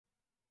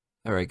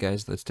Alright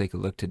guys, let's take a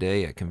look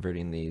today at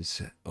converting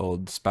these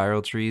old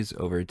spiral trees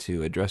over to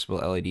addressable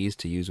LEDs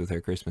to use with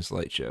our Christmas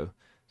light show.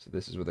 So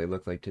this is what they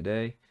look like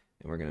today,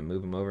 and we're going to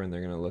move them over and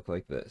they're going to look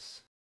like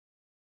this.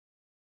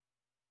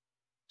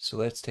 So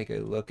let's take a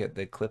look at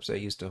the clips I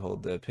used to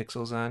hold the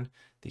pixels on.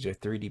 These are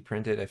 3D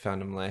printed. I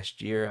found them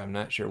last year. I'm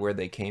not sure where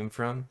they came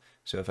from,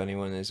 so if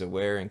anyone is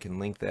aware and can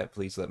link that,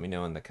 please let me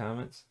know in the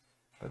comments.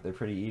 But they're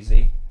pretty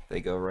easy.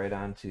 They go right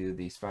onto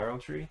the spiral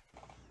tree.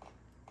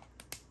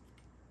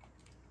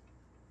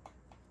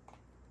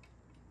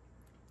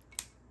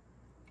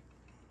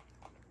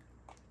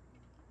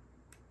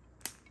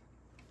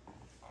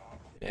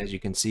 As you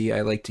can see,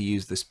 I like to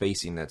use the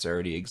spacing that's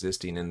already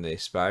existing in the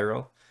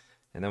spiral,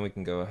 and then we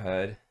can go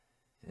ahead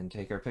and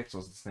take our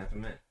pixels and snap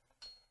them in.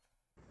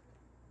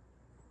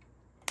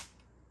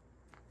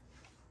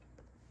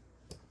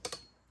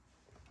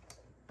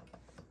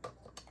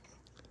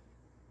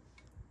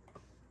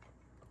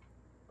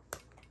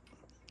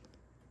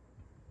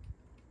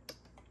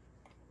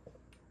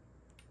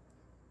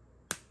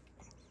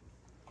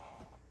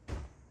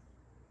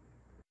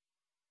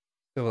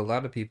 So a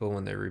lot of people,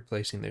 when they're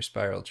replacing their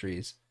spiral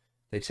trees,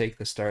 they take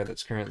the star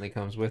that's currently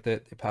comes with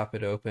it, they pop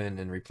it open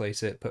and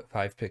replace it, put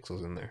 5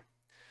 pixels in there.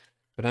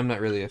 But I'm not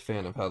really a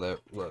fan of how that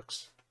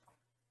looks.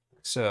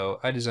 So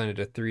I designed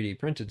a 3D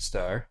printed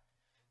star.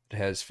 It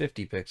has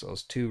 50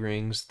 pixels, 2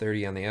 rings,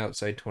 30 on the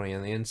outside, 20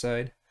 on the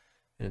inside,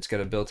 and it's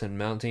got a built-in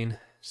mounting,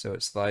 so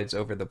it slides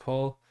over the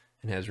pole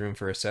and has room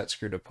for a set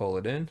screw to pull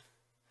it in.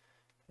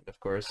 And of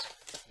course,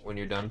 when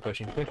you're done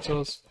pushing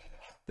pixels,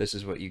 this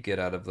is what you get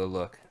out of the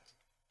look.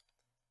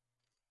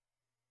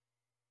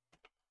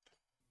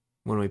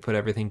 When we put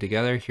everything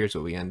together, here's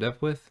what we end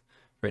up with.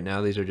 Right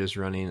now these are just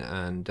running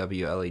on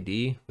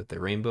WLED with the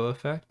rainbow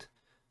effect.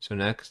 So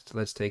next,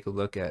 let's take a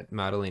look at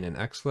modeling in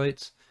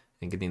X-Lights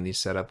and getting these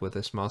set up with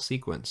a small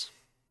sequence.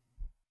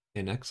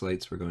 In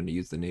X-Lights, we're going to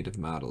use the native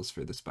models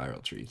for the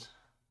spiral trees.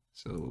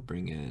 So we'll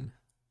bring in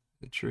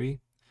the tree.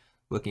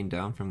 Looking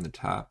down from the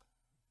top,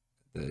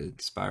 the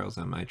spirals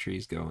on my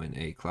trees go in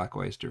a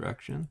clockwise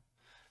direction.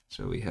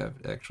 So we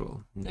have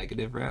actual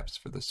negative wraps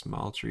for the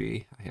small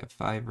tree. I have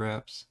 5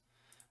 wraps.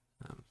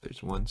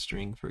 There's 1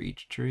 string for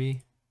each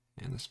tree,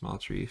 and the small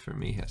tree for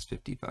me has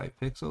 55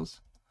 pixels.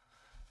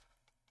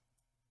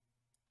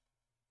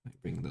 I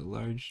bring the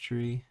large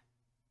tree,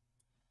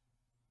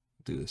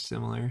 do the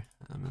similar.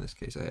 In this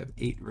case I have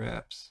 8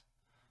 wraps,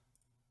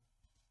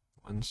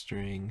 1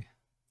 string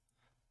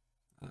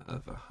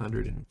of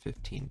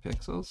 115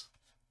 pixels.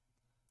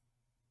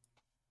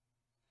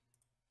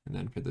 And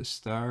then for the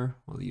star,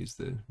 we'll use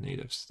the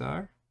native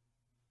star.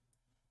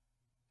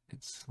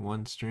 It's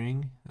 1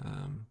 string,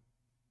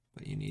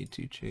 but you need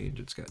to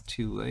change, it's got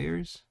 2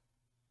 layers.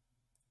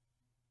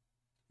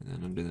 And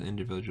then under the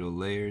individual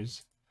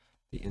layers,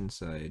 the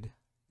inside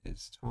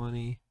is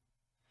 20,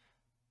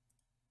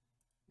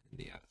 and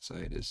the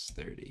outside is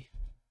 30.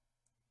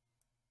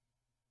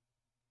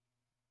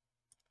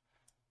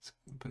 So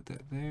we can put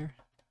that there.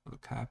 We'll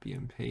copy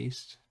and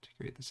paste to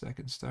create the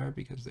second star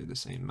because they're the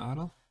same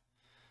model.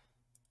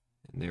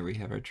 And there we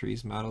have our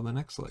trees modeled in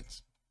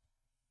X-Lights.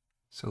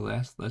 So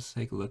last, let's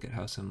take a look at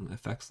how some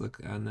effects look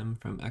on them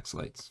from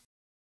X-Lights.